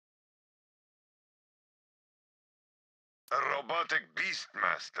A robotic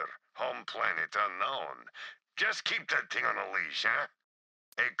beastmaster. Home planet unknown. Just keep that thing on a leash, huh?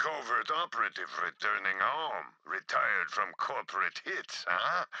 A covert operative returning home. Retired from corporate hits,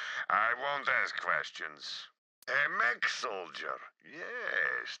 huh? I won't ask questions. A mech soldier.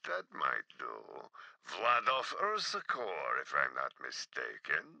 Yes, that might do. Vladov Ursakor, if I'm not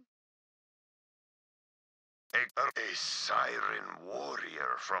mistaken. A siren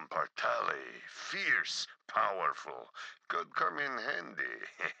warrior from Partali. Fierce, powerful. Could come in handy.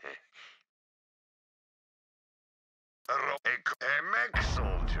 A mech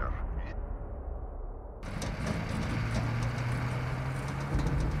soldier.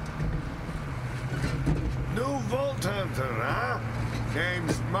 New Vault Hunter, huh?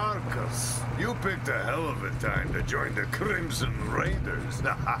 Name's Marcus. You picked a hell of a time to join the Crimson Raiders.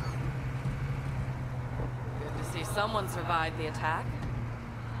 Good to see someone survived the attack.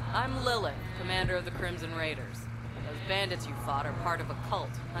 I'm Lilith, commander of the Crimson Raiders. Those bandits you fought are part of a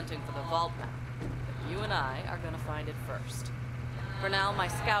cult hunting for the vault map. But you and I are gonna find it first. For now, my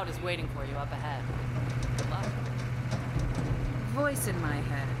scout is waiting for you up ahead. Good luck. Voice in my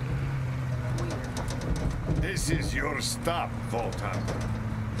head. Weird. This is your stop, Vault Hunter.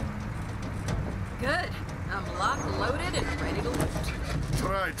 Good. I'm locked, loaded, and ready to lift.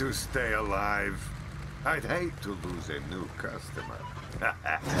 Try to stay alive. I'd hate to lose a new customer.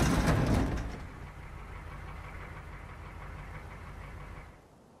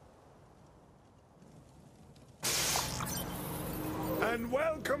 And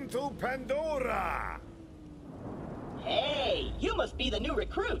welcome to Pandora! Hey, you must be the new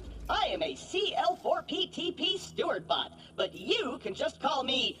recruit. I am a CL4PTP steward bot, but you can just call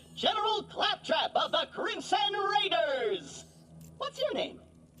me General Claptrap of the Crimson Raiders. What's your name?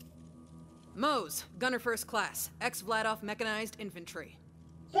 Mose, Gunner First Class, ex-Vladov Mechanized Infantry.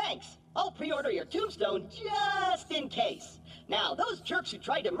 Thanks. I'll pre-order your tombstone just in case. Now, those jerks who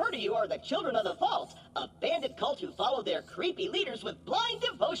tried to murder you are the Children of the Vault, a bandit cult who follow their creepy leaders with blind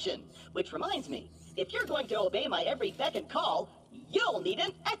devotion. Which reminds me, if you're going to obey my every beck and call, you'll need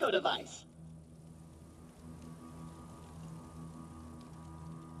an echo device.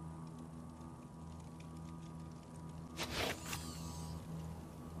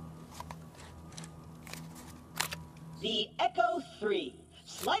 The Echo 3.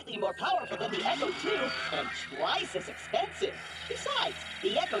 Slightly more powerful than the Echo 2, and twice as expensive. Besides,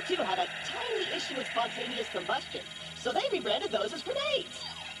 the Echo 2 had a tiny issue with spontaneous combustion, so they rebranded those as grenades.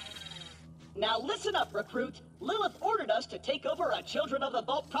 Now listen up, recruit. Lilith ordered us to take over a Children of the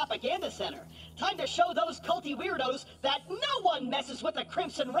Vault propaganda center. Time to show those culty weirdos that no one messes with the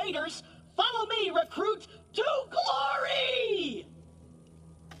Crimson Raiders. Follow me, recruit, to glory!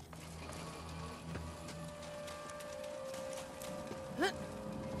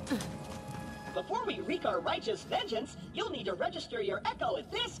 Before we wreak our righteous vengeance, you'll need to register your Echo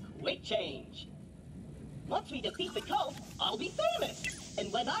at this quick change. Once we defeat the cult, I'll be famous.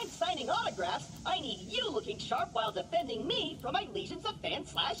 And when I'm signing autographs, I need you looking sharp while defending me from my legions of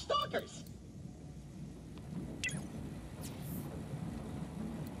fans/stalkers.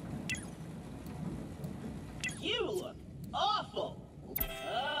 You look awful.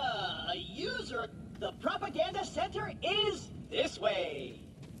 User, the propaganda center is this way.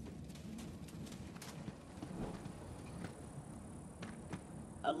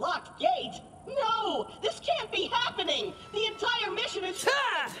 A locked gate? No! This can't be happening! The entire mission is...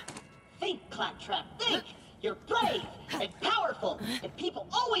 Think, Claptrap, think! You're brave and powerful, and people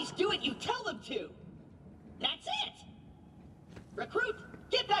always do what you tell them to. That's it! Recruit,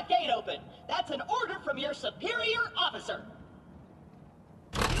 get that gate open! That's an order from your superior officer!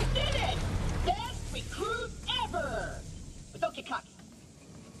 You did it! Best recruit ever! But don't get cocky.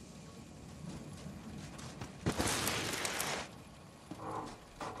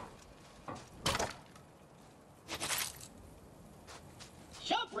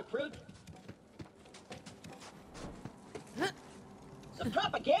 Jump, recruit! The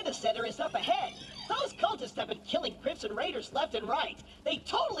propaganda center is up ahead. Those cultists have been killing Crimson Raiders left and right. They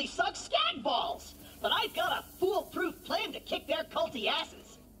totally suck skag balls. But I've got a foolproof plan to kick their culty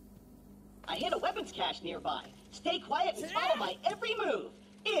asses. I hit a weapons cache nearby. Stay quiet and follow my every move.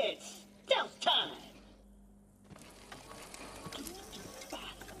 It's stealth time.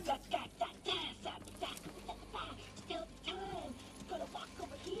 Stealth time. Gonna walk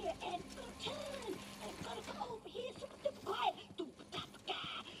over here and gonna turn. And gonna go over here super quiet.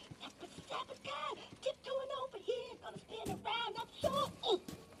 Tiptoeing over here. Gonna spin around. I'm so... Oh,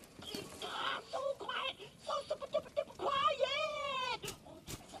 so quiet. So super duper quiet. Oh,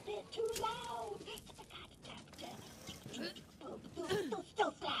 that's a bit too loud.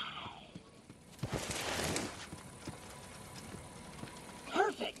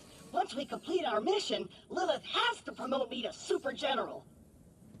 complete our mission, Lilith has to promote me to Super General.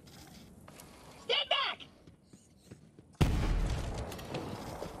 Stand back!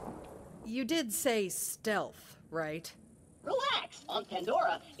 You did say stealth, right? Relax. On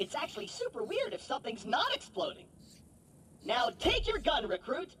Pandora, it's actually super weird if something's not exploding. Now take your gun,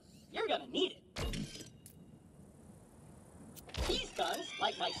 recruit. You're gonna need it. These guns,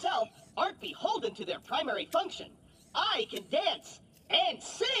 like myself, aren't beholden to their primary function. I can dance and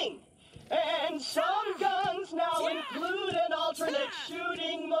sing. And some guns now include an alternate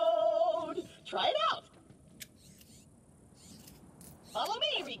shooting mode. Try it out. Follow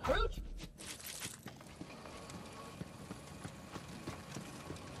me, recruit.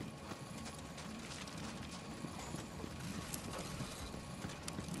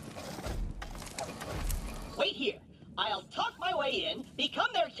 Wait here. I'll talk my way in,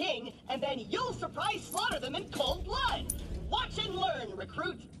 become their king, and then you'll surprise slaughter them in cold blood. Watch and learn,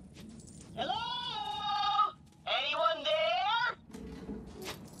 recruit. Hello? Anyone there?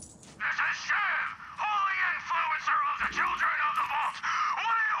 This is Shiv, holy influencer of the children of the vault.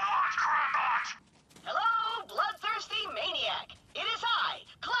 What do you want, Crampot? Hello, bloodthirsty maniac. It is I,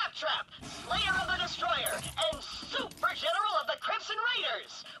 Claptrap, Slayer of the Destroyer, and Super General of the Crimson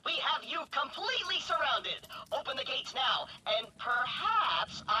Raiders. We have you completely surrounded. Open the gates now, and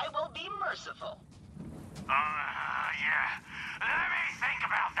perhaps I will be merciful. Yeah. Let me think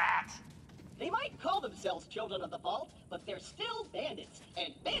about that. They might call themselves Children of the Vault, but they're still bandits,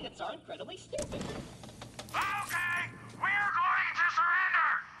 and bandits are incredibly stupid. Okay, we're going to surrender.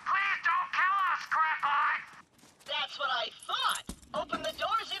 Please don't kill us, Crampot. That's what I thought. Open the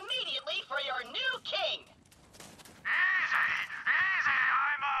doors immediately for your new king. Easy.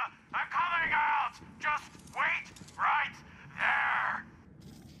 I'm coming out. Just wait right there.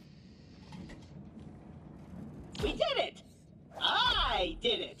 We did it! I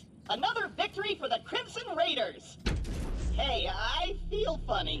did it! Another victory for the Crimson Raiders! Hey, I feel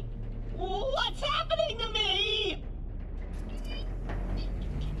funny. What's happening to me?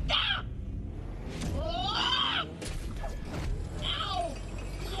 Ah! Ah! Ow!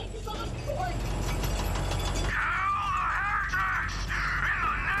 My exhaust cord! Kill the heretics in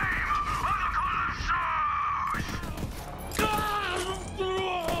the name of the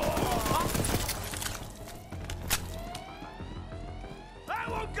That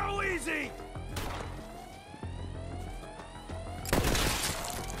won't go easy!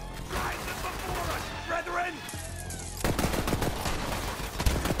 Drive them before us, brethren!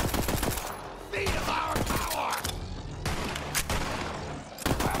 Feet of our power!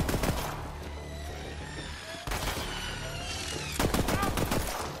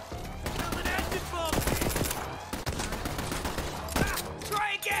 Build an engine bomb! Try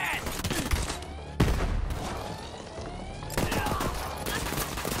again!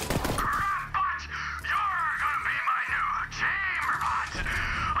 Crampot, you're gonna be my new chamber bot.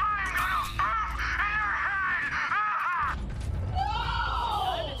 I'm gonna boom in your head.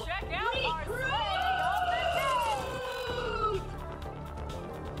 Time to check out our slay of the day!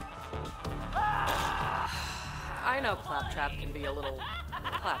 I know Claptrap can be a little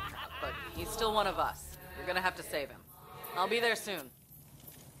claptrap, but he's still one of us. You're gonna have to save him. I'll be there soon.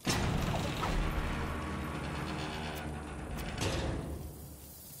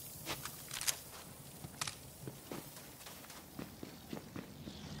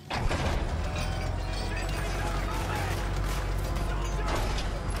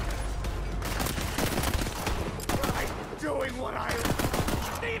 I'm doing what I...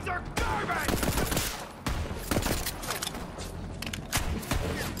 These are garbage!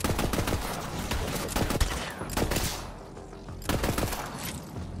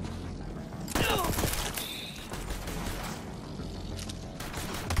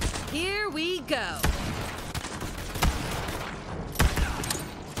 Here we go.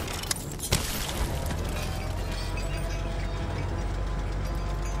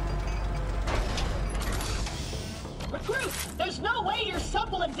 Recruit, there's no way your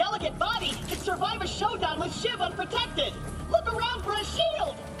supple and delicate body can survive a showdown with Shiv unprotected! Look around for a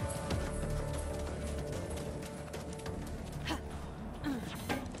shield!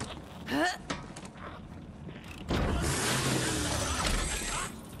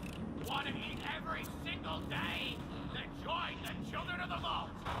 Want to eat every single day? Then join the Children of the Vault!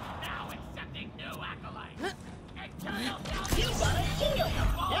 Now accepting new acolytes! You got a shield!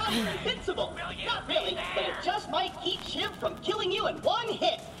 Now you're invincible! Not really, but it just might keep Shiv from killing you in one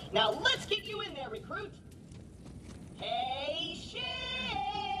hit! Now let's get you in there, recruit! Hey,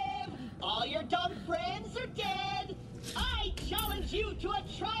 Shiv! All your dumb friends are dead! I challenge you to a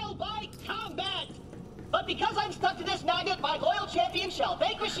trial by combat! But But because I'm stuck to this magnet, my loyal champion shall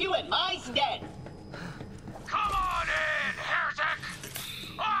vanquish you in my stead. Come on in, heretic!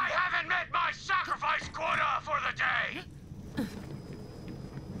 I haven't met my sacrifice quota for the day!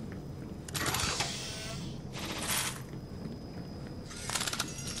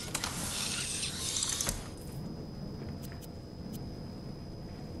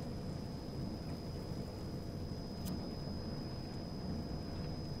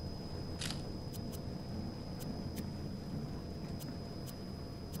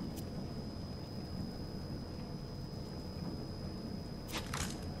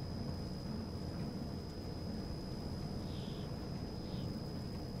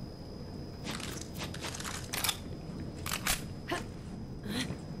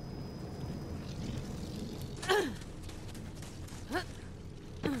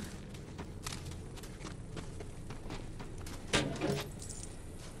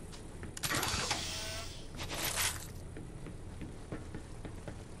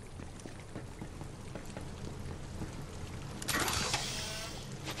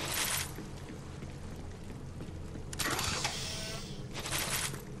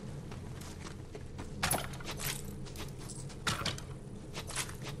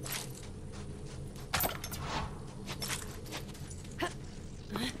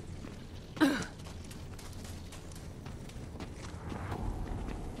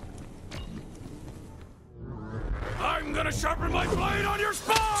 I'm gonna sharpen my blade on your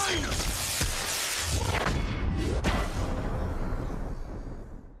spine!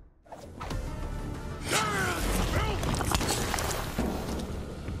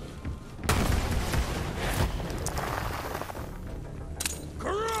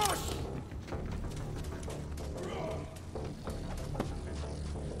 Crush!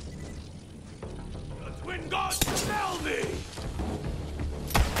 The twin gods smell me!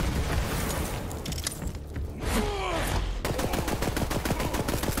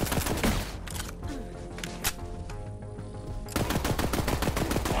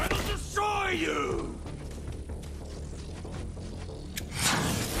 You!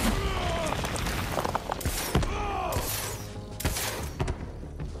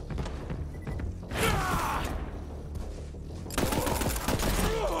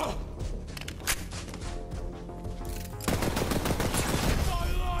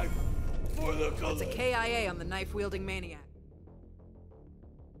 My life for the color. That's a KIA on the knife-wielding maniac.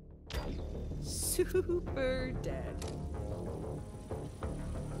 Super dead.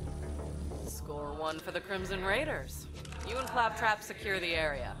 Score 1 for the Crimson Raiders. You and Claptrap secure the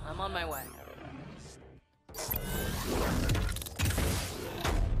area. I'm on my way.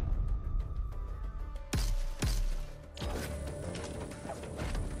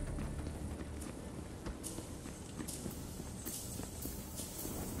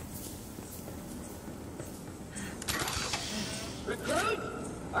 Recruit,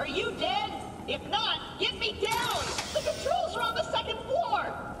 are you dead? If not, get me down! The controls are on the second floor!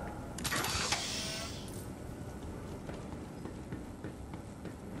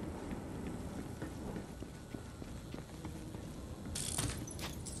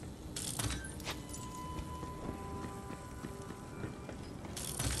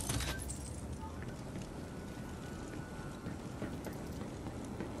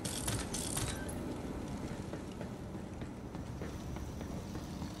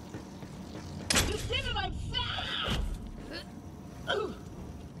 You did it, I'm sad!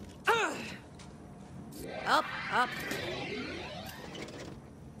 Up, up.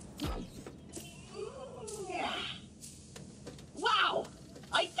 Wow!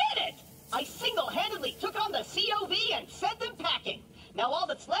 I did it! I single-handedly took on the COV and sent them packing. Now all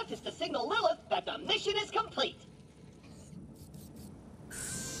that's left is to signal Lilith that the mission is complete.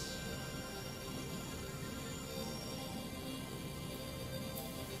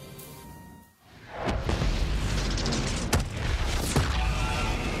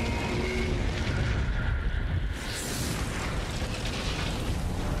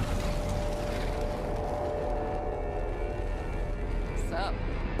 What's up?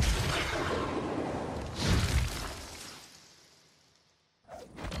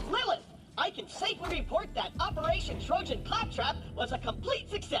 Lilith, I can safely report that Operation Trojan Claptrap was a complete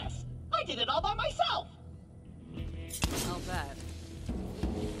success. I did it all by myself. I'll bet.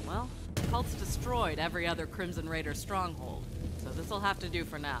 Well, the cult's destroyed every other Crimson Raider stronghold, so this'll have to do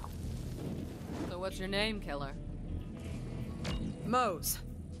for now. So what's your name, killer? Mose.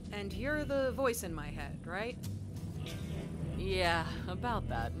 And you're the voice in my head, right? Yeah, about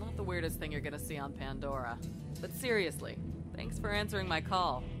that. Not the weirdest thing you're gonna see on Pandora. But seriously, thanks for answering my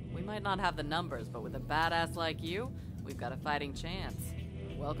call. We might not have the numbers, but with a badass like you, we've got a fighting chance.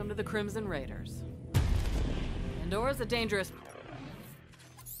 Welcome to the Crimson Raiders. Pandora's a dangerous...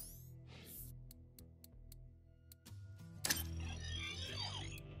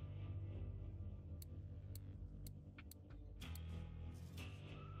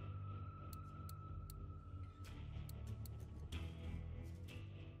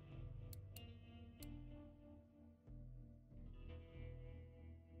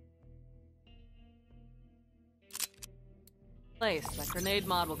 place. That grenade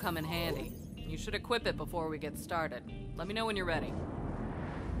mod will come in handy. You should equip it before we get started. Let me know when you're ready.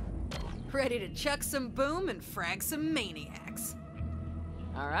 Ready to chuck some boom and frag some maniacs.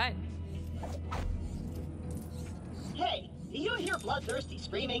 All right. Hey, do you hear bloodthirsty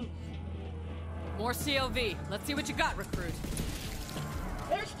screaming? More COV. Let's see what you got, recruit.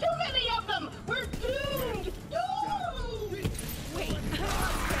 There's too many of them! We're doomed! Doomed! Wait.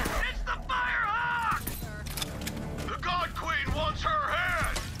 It's the Firehawk! The God Queen wants her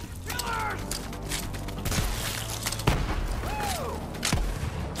head! Killers!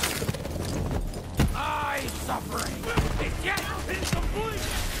 I suffering! It's yet incomplete!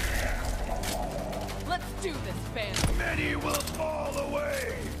 Let's do this, bandit. Many will fall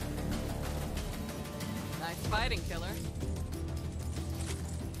away! Nice fighting, killer.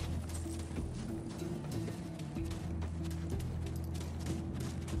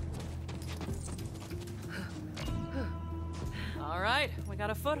 All right, we got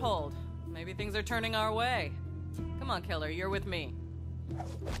a foothold. Maybe things are turning our way. Come on, killer, you're with me.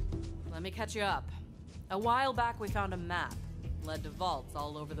 Let me catch you up. A while back, we found a map. Led to vaults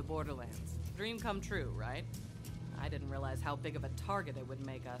all over the Borderlands. Dream come true, right? I didn't realize how big of a target it would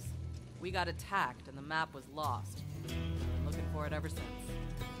make us. We got attacked and the map was lost. Been looking for it ever since.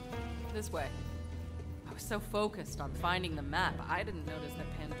 This way. I was so focused on finding the map, I didn't notice that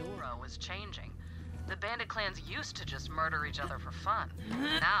Pandora was changing. The bandit clans used to just murder each other for fun.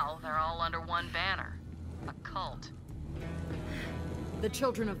 Now they're all under one banner. A cult. The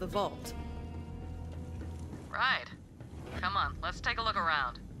Children of the Vault. Right. Come on, let's take a look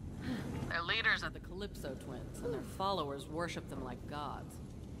around. Their leaders are the Calypso twins, and their followers worship them like gods.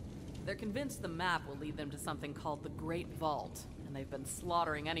 They're convinced the map will lead them to something called the Great Vault, and they've been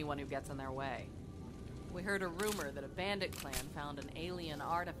slaughtering anyone who gets in their way. We heard a rumor that a bandit clan found an alien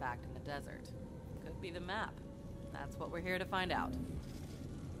artifact in the desert. Could be the map. That's what we're here to find out.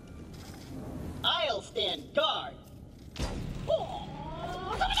 I'll stand guard.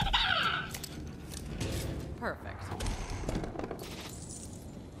 Perfect.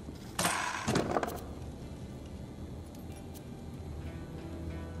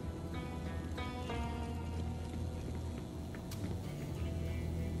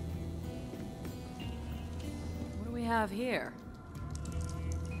 What do we have here?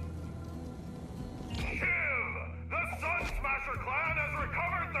 Shiv! The Sun Smasher clan has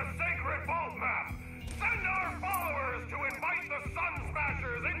recovered the sacred vault map! Send our followers to invite the Sun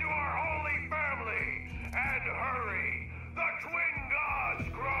Smashers into our holy family! And hurry! The twin gods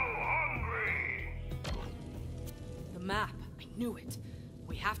grow hungry! The map. I knew it.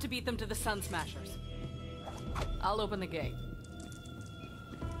 We have to beat them to the Sun Smashers. I'll open the gate.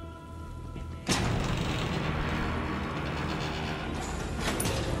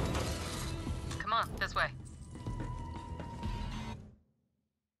 Come on, this way.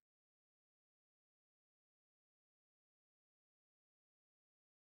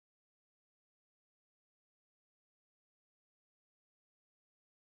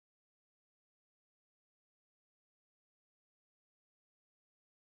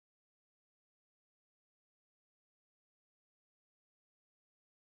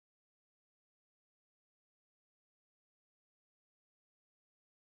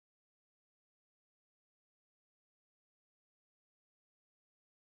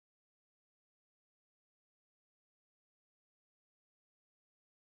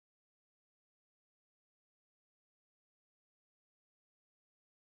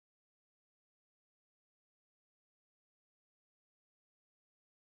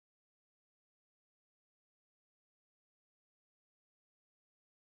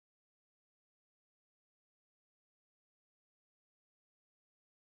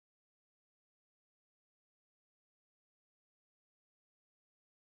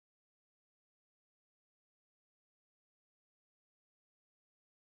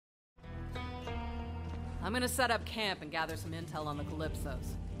 I'm gonna set up camp and gather some intel on the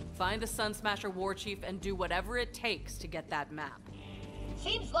Calypsos. Find the Sun Smasher war chief and do whatever it takes to get that map.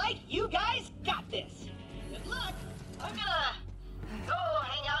 Seems like you guys got this. Good luck. I'm gonna go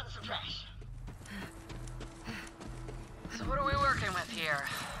hang out in some trash. So what are we working with here?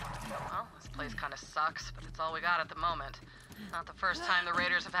 Well, this place kind of sucks, but it's all we got at the moment. Not the first time the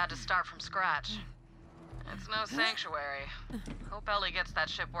Raiders have had to start from scratch. It's no sanctuary. Hope Ellie gets that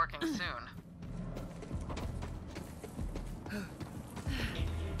ship working soon.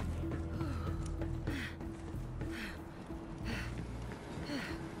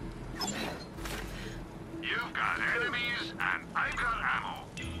 You've got enemies, and I've got ammo.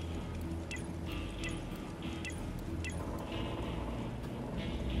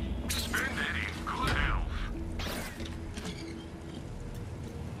 Spend it in good health.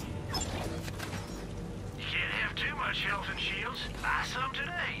 You can't have too much health and shields. Buy some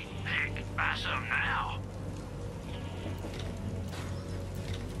today. Heck, buy some now.